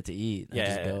don't even get to eat. I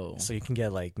just go. So you can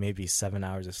get like maybe 7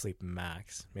 hours of sleep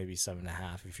max, maybe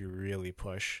 7.5 if you really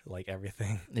push like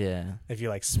everything. Yeah. If you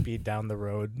like speed down the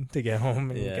road to get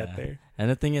home and you get there. And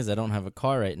the thing is, I don't have a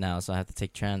car right now, so I have to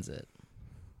take transit.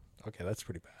 Okay, that's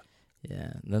pretty bad.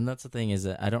 Yeah. Then that's the thing is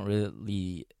that I don't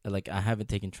really I haven't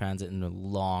taken transit in a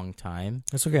long time.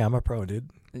 It's okay. I'm a pro,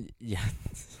 dude. Yeah.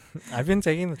 I've been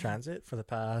taking the transit for the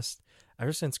past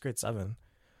ever since grade 7.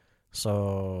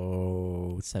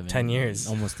 So 10 years.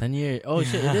 Almost 10 years. Oh,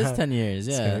 shit. It is 10 years.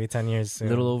 Yeah. It's going to be 10 years soon. A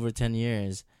little over 10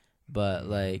 years. But,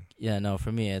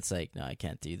 for me, it's like, no, I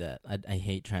can't do that. I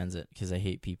hate transit because I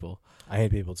hate people. I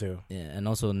hate people, too. Yeah. And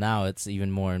also now it's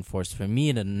even more enforced for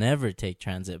me to never take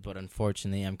transit. But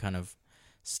unfortunately, I'm kind of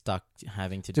stuck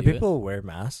having to do it. Do people wear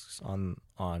masks on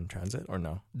transit or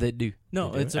no? They do.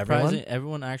 No, it's surprising.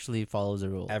 Everyone actually follows the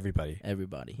rule. Everybody.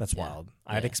 That's wild.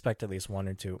 I'd expect at least one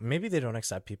or two. Maybe they don't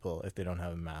accept people if they don't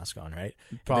have a mask on, right?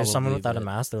 Probably, if there's someone without a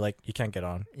mask, they're like, you can't get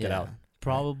on. Get out.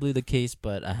 probably the case,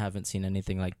 but I haven't seen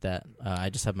anything like that. I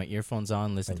just have my earphones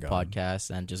on, listen Thank to God. podcasts,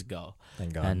 and just go.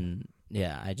 Thank God. And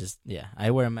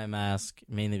I wear my mask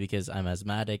mainly because I'm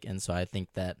asthmatic, and so I think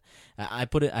that I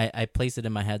place it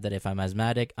in my head that if I'm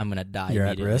asthmatic, I'm gonna die. You're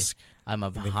at immediately. risk. I'm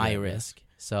of You think high you're at risk.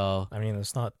 So I mean,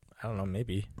 it's not. I don't know.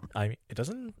 Maybe. I mean, it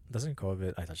doesn't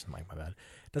COVID. I touched the mic. My bad.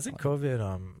 Doesn't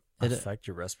COVID affect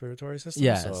your respiratory system?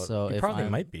 Yeah, so you if probably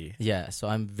I'm- might be. yeah, so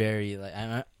I'm very like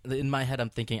in my head I'm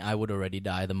thinking I would already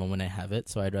die the moment I have it,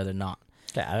 so I'd rather not.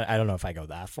 Yeah, I don't know if I go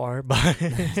that far, but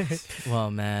Well,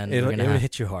 man, it we're would gonna have-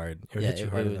 hit you hard. It would Yeah, hit you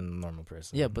it harder would- than a normal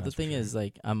person. Yeah, but the that's for thing sure. is,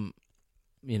 like, I'm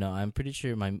pretty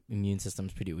sure my immune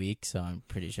system's pretty weak, so I'm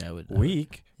pretty sure I would.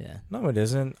 weak. Yeah. No, it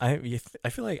isn't. I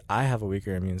feel like I have a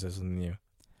weaker immune system than you.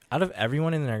 Out of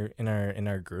everyone in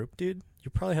our group, dude, you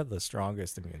probably have the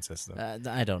strongest immune system.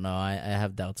 I don't know. I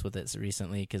have doubts with it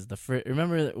recently because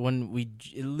remember when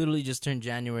it literally just turned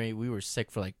January, we were sick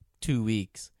for like 2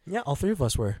 weeks. Yeah, all three of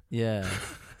us were. Yeah.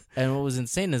 And what was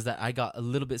insane is that I got a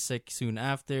little bit sick soon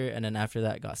after, and then after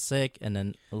that got sick, and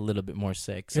then a little bit more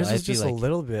sick. So Yours I was feel just like a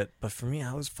little bit, but for me,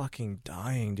 I was fucking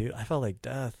dying, dude. I felt like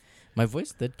death. my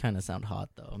voice did kind of sound hot,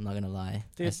 though. I'm not gonna lie. I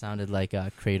Dude. sounded like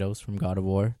Kratos from God of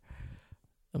War.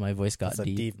 My voice got That's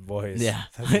a deep voice. Yeah,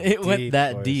 That's a it went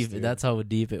that voice, deep. dude. That's how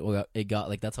deep it got.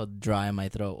 Like that's how dry my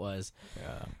throat was.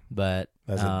 Yeah, But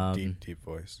that's a deep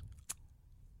voice.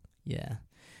 yeah.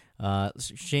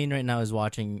 Shane right now is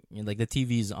watching, like, the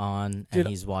TV's on, Dude. and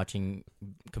he's watching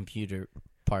computer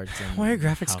parts. And Why are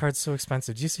graphics how- cards so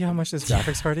expensive? Do you see how much this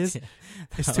graphics card is? Yeah.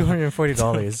 It's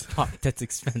 $240. Fuck, that's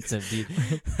expensive, dude.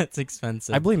 That's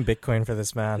expensive. I blame Bitcoin for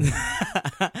this, man.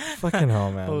 Fucking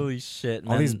hell, man. Holy shit,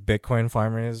 man. All these Bitcoin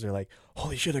farmers are like,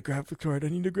 holy shit, a graphics card. I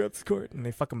need a graphics card. And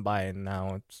they fucking buy it, and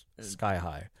now it's sky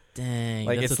high. Dang.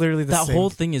 Like, that's it's literally the that same. whole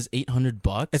thing is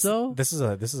 $800, It's, though? this is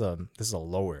a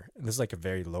lower. This is like a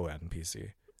very low end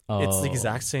PC. Oh. It's the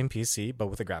exact same PC, but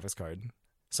with a graphics card.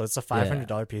 So it's a $500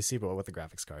 PC, but with a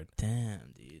graphics card.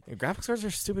 Damn, dude. Graphics cards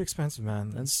are stupid expensive, man.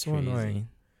 That's so crazy. annoying.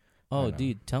 I Oh, know.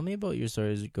 dude, tell me about your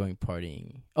stories going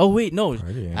partying. Oh, wait, no.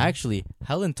 Partying. Actually,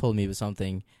 Helen told me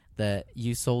something that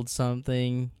you sold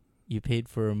something. You paid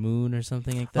for a moon or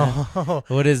something like that. Oh,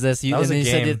 What is this? That was and a then you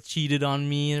said game. you cheated on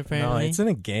me, no, apparently. it's in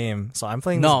a game. So I'm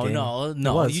playing no, this game.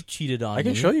 no. It was. You cheated on me. I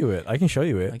can show you it.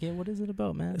 Okay, what is it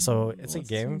about, man? So it's a What's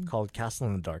game this? called Castle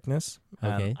in the Darkness.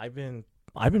 And Okay.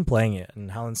 I've been playing it, and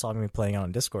Helen saw me playing it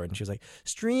on Discord, and she was like,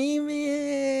 "Stream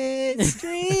it,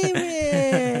 stream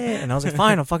it." And I was like,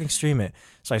 "Fine, I'll fucking stream it."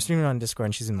 So I streamed it on Discord,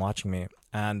 and she's been watching me.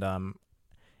 And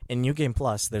in New Game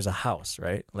Plus, there's a house,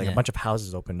 right? Like Yeah. a bunch of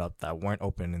houses opened up that weren't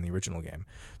open in the original game.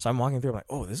 So I'm walking through, I'm like,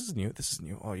 "Oh, this is new. This is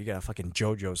new. Oh, you got a fucking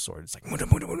JoJo sword. It's like, muda,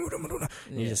 muda, muda, muda, muda.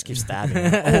 And you Yeah. just keep stabbing. I'm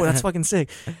like, oh, that's fucking sick.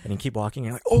 And you keep walking,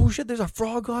 and you're like, oh shit, there's a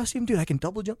frog costume, dude. I can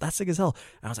double jump. That's sick as hell.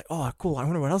 And I was like, oh, cool. I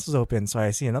wonder what else is open. So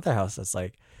I see another house that's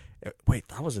like, wait,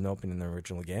 that wasn't open in the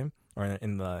original game or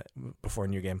in the before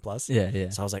New Game Plus. Yeah.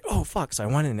 So I was like, oh fuck. So I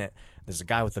went in it. There's a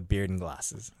guy with a beard and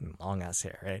glasses and long ass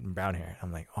hair, right? And brown hair.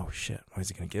 I'm like, oh shit, what is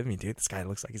he gonna give me, dude? This guy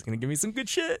looks like he's gonna give me some good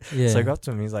shit. Yeah. So I go up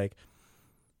to him, he's like,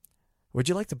 would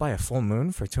you like to buy a full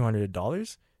moon for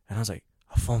 $200? And I was like,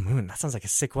 a full moon? That sounds like a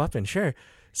sick weapon, sure.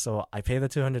 So I pay the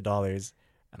 $200,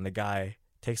 and the guy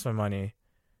takes my money,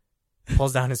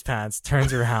 pulls down his pants,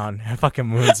 turns around, and fucking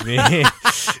moons me.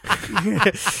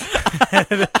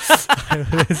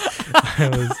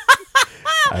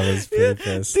 I was pretty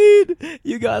pissed. Dude,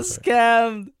 you got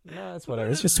scammed. No, it's whatever.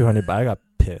 It's just 200, but I got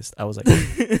pissed. I was like,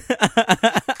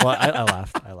 well, I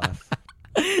laughed.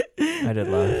 I did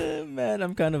laugh. Man,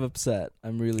 I'm kind of upset.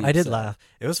 I'm really. I did upset. laugh.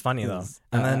 It was funny though.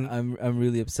 And then I'm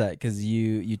really upset because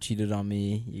you cheated on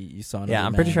me. You saw. yeah,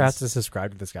 I'm pretty sure I have to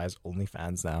subscribe to this guy's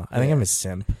OnlyFans now. I think Yeah. I'm a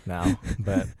simp now,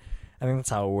 but I think that's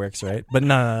how it works, right? But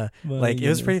no. Like it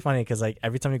was pretty funny because like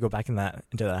every time you go back into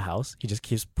that house, he just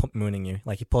keeps mooning you.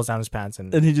 Like he pulls down his pants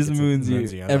and And he just gets- moons you I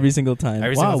was every like, single time.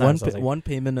 every Wow, single time, so I was like, one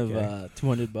payment of okay.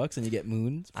 $200 and you get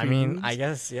moons. I free mean, moons? I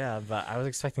guess yeah, but I was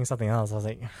expecting something else. I was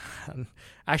like,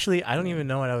 actually, I don't even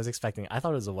know what I was expecting. I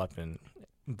thought it was a weapon,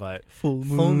 but full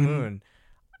full moon.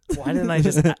 Why didn't I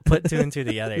just put two and two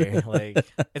together? Like,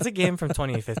 it's a game from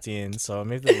 2015, so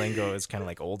maybe the lingo is kind of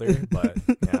like older, but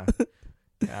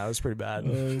yeah, it was pretty bad. Oh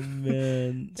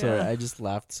man, sorry, Yeah. I just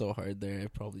laughed so hard there. I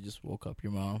probably just woke up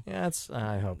your mom. Yeah,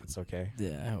 I hope it's okay.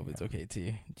 Yeah, I hope it's okay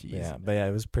too. Jeez. Yeah, but yeah,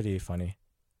 it was pretty funny.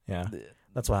 Yeah,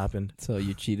 that's what happened. So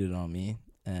you cheated on me,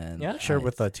 and Yeah, sure,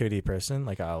 with a 2D person,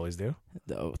 like I always do.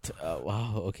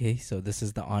 Wow. Okay, so this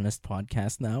is the honest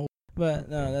podcast now. But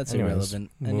no, that's Anyways,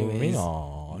 irrelevant. Moving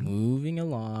on. Moving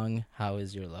along. How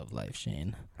is your love life,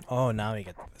 Shane? Oh, now we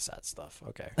get to the sad stuff.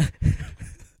 Okay.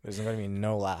 There's going to be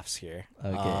no laughs here.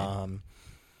 Okay.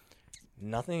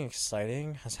 Nothing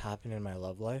exciting has happened in my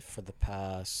love life for the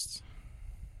past,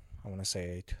 I want to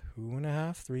say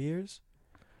 2.5, 3 years.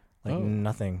 Like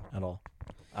nothing at all.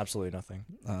 Absolutely nothing.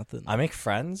 Nothing. I make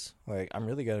friends. Like, I'm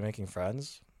really good at making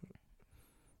friends.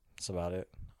 That's about it.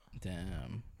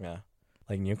 Damn. Yeah.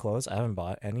 Like, new clothes, I haven't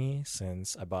bought any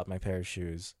since I bought my pair of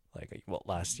shoes, like,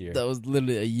 last year. That was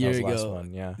literally a year That was ago. the last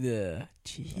one, yeah. Yeah.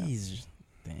 Jeez.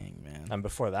 Yeah. Dang, man. And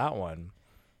before that one,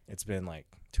 it's been, like,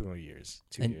 2 years.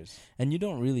 2 years. And you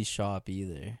don't really shop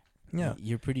either. Yeah.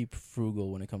 You're pretty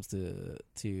frugal when it comes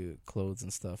to clothes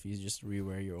and stuff. You just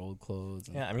rewear your old clothes.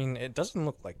 And Yeah, I mean, it doesn't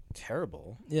look, like,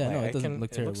 terrible. Yeah, like, no, it doesn't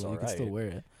look it terrible. looks You can still wear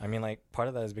it. I mean, like, part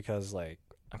of that is because, like,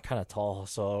 I'm kind of tall,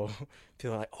 so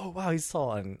people are like, oh, wow, he's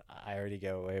tall. And I already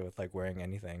get away with, like, wearing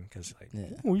anything because, like,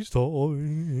 oh, he's tall.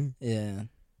 Yeah.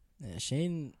 Yeah,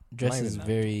 Shane dresses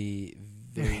very,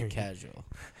 very casual.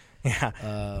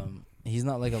 Yeah. He's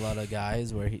not like a lot of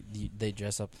guys where they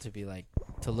dress up to be like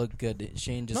to look good.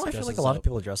 Shane just I feel like a lot of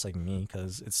people dress like me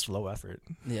because it's low effort.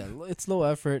 Yeah, it's low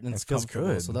effort and It it's feels comfortable.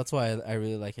 good. So that's why I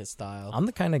really like his style. I'm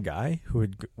the kind of guy who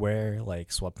would wear like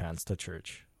sweatpants to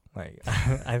church. Like,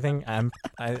 I think I'm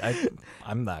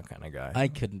that kind of guy. I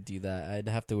couldn't do that. I'd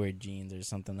have to wear jeans or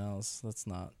something else. That's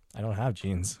not. I don't have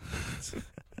jeans.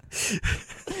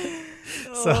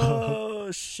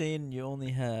 So Shane, you only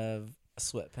have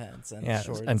sweatpants and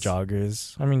shorts and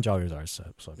joggers. I mean, joggers are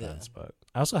sweatpants, Yeah. but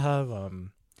I also have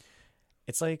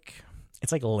it's like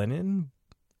linen.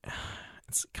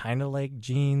 It's kind of like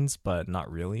jeans, but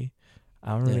not really.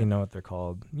 I don't really know what they're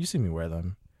called. You see me wear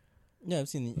them. Yeah, I've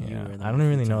seen you wear them. I don't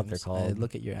really know what they're called. I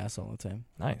look at your ass all the time.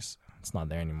 Nice. It's not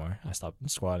there anymore. I stopped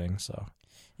squatting, so.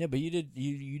 Yeah, but you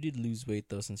did lose weight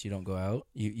though since you don't go out.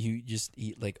 You just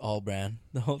eat like all brand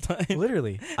the whole time.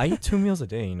 Literally, I eat 2 meals a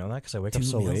day. You know that because I wake up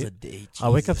so 2 meals late. a day. I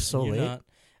wake up Jesus. so late,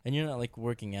 and you're not like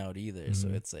working out either. So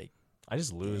it's like I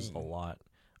just lose Dang. a lot,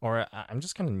 or I'm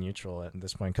just kind of neutral at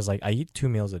this point because like I eat 2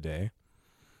 meals a day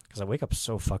because I wake up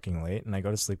so fucking late and I go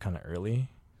to sleep kind of early,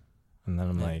 and then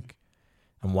I'm like,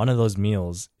 and one of those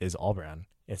meals is all brand.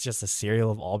 It's just a cereal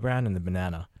of all brand and the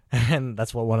banana, and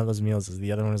that's what one of those meals is.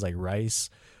 The other one is like rice,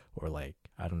 or like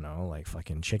I don't know, like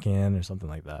fucking chicken or something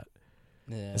like that.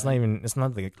 yeah. It's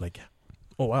not like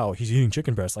oh wow, he's eating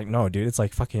chicken breast. Like, no, dude, it's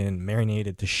like fucking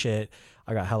marinated to shit.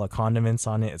 I got hella condiments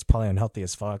on it. It's probably unhealthy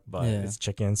as fuck, but it's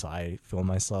chicken, so I feel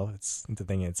myself. It's the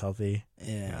thing. It's healthy.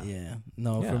 Yeah.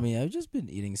 No, for me, I've just been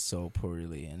eating so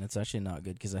poorly, and it's actually not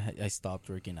good because I stopped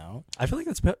working out. I feel like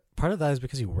that's part of that is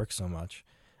because you work so much.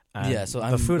 And So the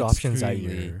I'm food options at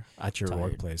extremely your tired.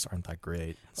 workplace aren't that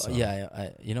great. So.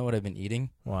 I you know what I've been eating?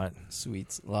 What?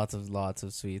 Sweets. Lots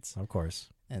of sweets. Of course.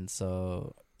 And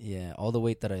so yeah, all the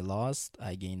weight that I lost,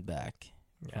 I gained back.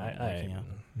 Yeah,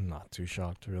 I'm not too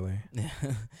shocked, really.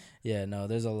 Yeah, no,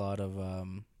 there's a lot of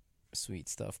sweet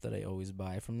stuff that I always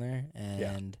buy from there,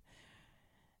 and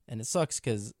it sucks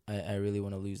because I really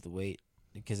want to lose the weight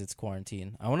because it's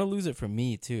quarantine. I want to lose it for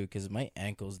me too because my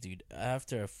ankles, dude.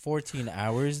 After 14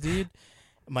 hours, dude,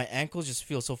 my ankles just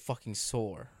feel so fucking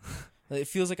sore. It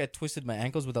feels like I twisted my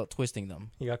ankles without twisting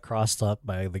them. You got crossed up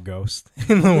by the ghost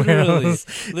in the warehouse.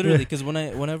 Literally, because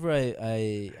whenever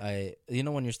I you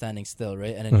know when you're standing still,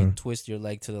 right, and then you twist your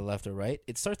leg to the left or right,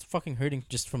 it starts fucking hurting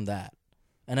just from that,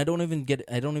 and I don't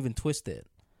even twist it.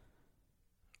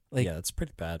 Like, yeah, that's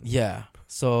pretty bad. Yeah,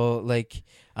 so like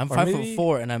I'm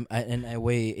 5'4" and I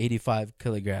weigh 85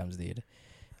 kilograms, dude.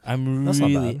 I'm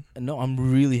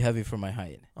really heavy for my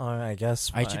height. I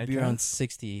guess I should be around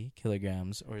 60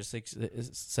 kilograms or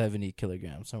 70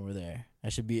 kilograms, somewhere there. I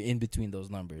should be in between those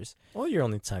numbers. Well, you're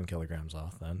only 10 kilograms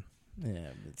off then. Yeah,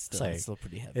 but it's still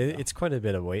pretty heavy. It's quite a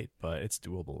bit of weight, but it's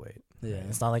doable weight. Yeah,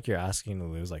 it's not like you're asking to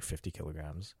lose like 50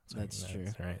 kilograms. That's true.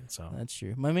 Right. So that's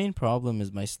true. My main problem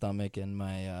is my stomach and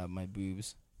my my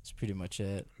boobs. That's pretty much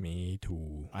it. Me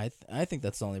too. I think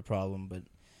that's the only problem, but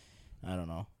I don't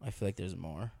know. I feel like there's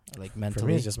more. Like mentally, for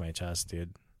me, it's just my chest,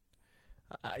 dude.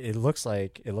 It looks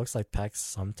like pecs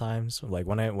sometimes. Like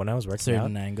when I was working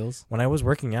certain out, angles. When I was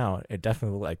working out, it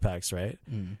definitely looked like pecs, right?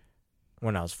 Mm.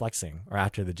 When I was flexing or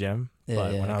after the gym, Yeah,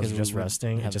 but when I was just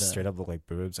resting, it have just that. straight up looked like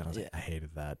boobs, and I was like, I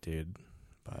hated that, dude.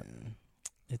 But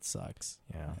it sucks.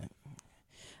 Yeah,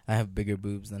 I have bigger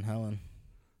boobs than Helen.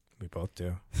 we both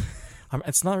do.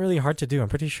 It's not really hard to do. I'm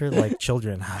pretty sure like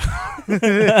children have.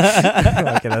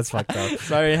 Okay, that's fucked up.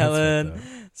 Sorry, Helen.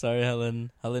 Sorry,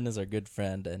 Helen. Helen is our good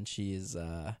friend, and she's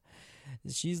the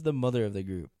mother of the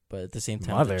group, but at the same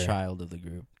time, the child of the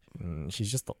group. She's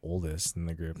just the oldest in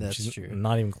the group. That's she's true.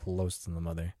 Not even close to the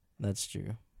mother. That's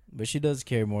true, but she does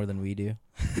care more than we do.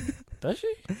 Does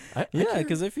she? Yeah,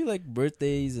 because I feel like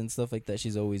birthdays and stuff like that,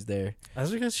 she's always there.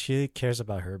 That's because she cares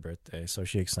about her birthday, so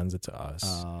she extends it to us.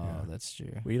 Oh, Yeah. that's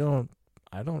true.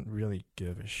 I don't really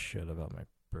give a shit about my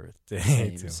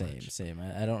birthday. Same.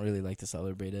 I don't really like to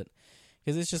celebrate it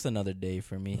because it's just another day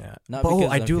for me. Yeah. Not But,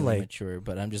 because I I'm do feeling like. mature,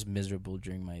 but I'm just miserable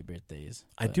during my birthdays.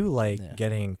 I But do like yeah.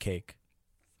 getting cake.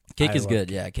 Cake I is love good.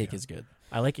 cake, Yeah, cake yeah. is good.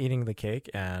 I like eating the cake,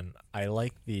 and I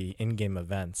like the in-game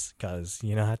events because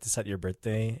you know how to set your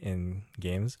birthday in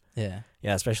games. Yeah.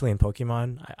 Yeah, especially in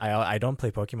Pokemon. I don't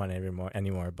play Pokemon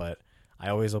anymore, but I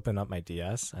always open up my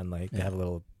DS and like they Yeah. have a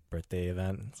little birthday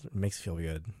event. It makes you feel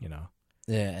good, you know.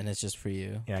 Yeah, and it's just for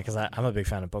you. Yeah, because I'm a big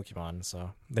fan of Pokemon,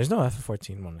 so there's no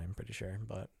FF14 one, I'm pretty sure,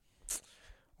 but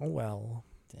oh well.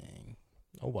 Dang.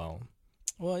 Oh well.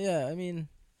 Well, yeah, I mean,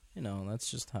 you know, that's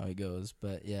just how it goes.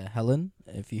 But yeah, Helen,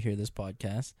 if you hear this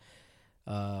podcast,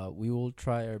 we will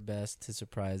try our best to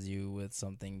surprise you with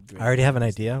something great. I already have an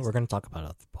idea. We're going to talk about it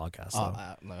on the podcast.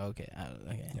 Okay.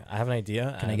 Okay. Yeah, I have an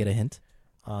idea. Can I get a hint?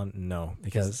 No,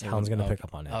 because it Helen's would- going to pick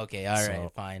up on it. Okay, all right,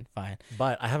 So- fine.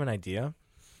 But I have an idea.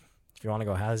 If you want to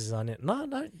go halvesies on it, not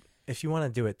if you want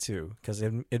to do it too, because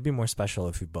it'd be more special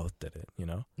if we both did it, you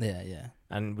know. Yeah.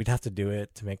 And we'd have to do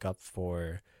it to make up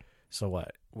for. So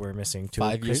what? We're missing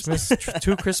 5 years.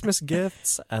 two Christmas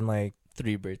gifts and like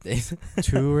 3 birthdays.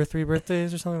 2 or 3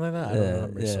 birthdays or something like that. I don't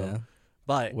remember. Yeah. So.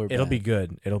 But We're it'll bad. be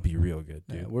good. It'll be real good,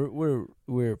 dude. Yeah,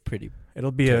 we're pretty.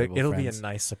 It'll be terrible a friends.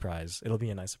 nice surprise. It'll be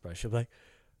a nice surprise. She'll be like,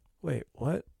 "Wait,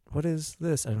 what? What is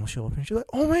this?" And she'll open. She'll be like,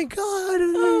 "Oh my god!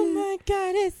 Oh my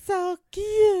god, it's so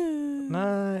cute.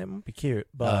 Nah, it won't be cute,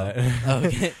 but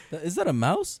Okay, is that a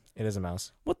mouse? it is a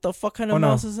mouse. What the fuck kind of Oh, no,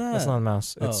 mouse is that? That's not a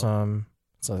mouse. It's Oh.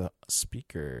 it's a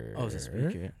speaker. Oh, it's a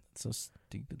speaker. It's so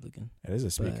stupid looking. It is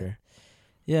a speaker.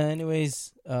 Yeah.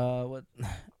 Anyways, what?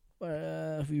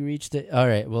 We reached it. All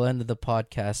right, we'll end the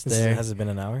podcast there. Has it been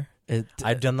an hour? It,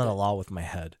 I've done that a lot with my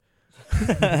head.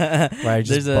 Where I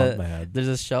just bumped my head. There's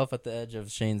a shelf at the edge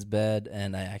of Shane's bed,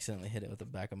 and I accidentally hit it with the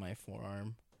back of my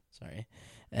forearm. Sorry.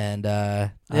 And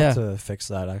I have to fix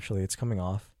that. Actually, it's coming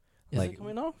off. Is like- it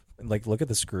coming off? Like, look at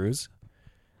the screws.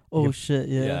 Oh You- shit!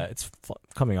 Yeah. It's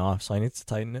coming off, so I need to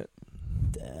tighten it.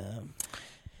 Damn.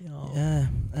 Yo. Yeah.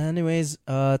 Anyways,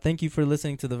 thank you for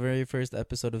listening to the very first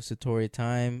episode of Satori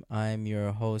Time. I'm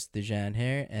your host Dejan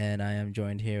here, and I am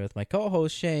joined here with my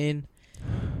co-host Shane.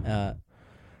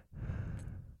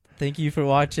 Thank you for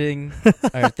watching,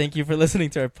 or thank you for listening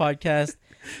to our podcast,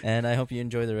 and I hope you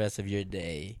enjoy the rest of your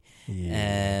day. Yeah.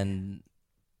 And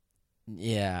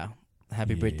yeah,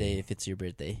 happy birthday if it's your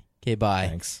birthday. Okay, bye.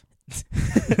 Thanks.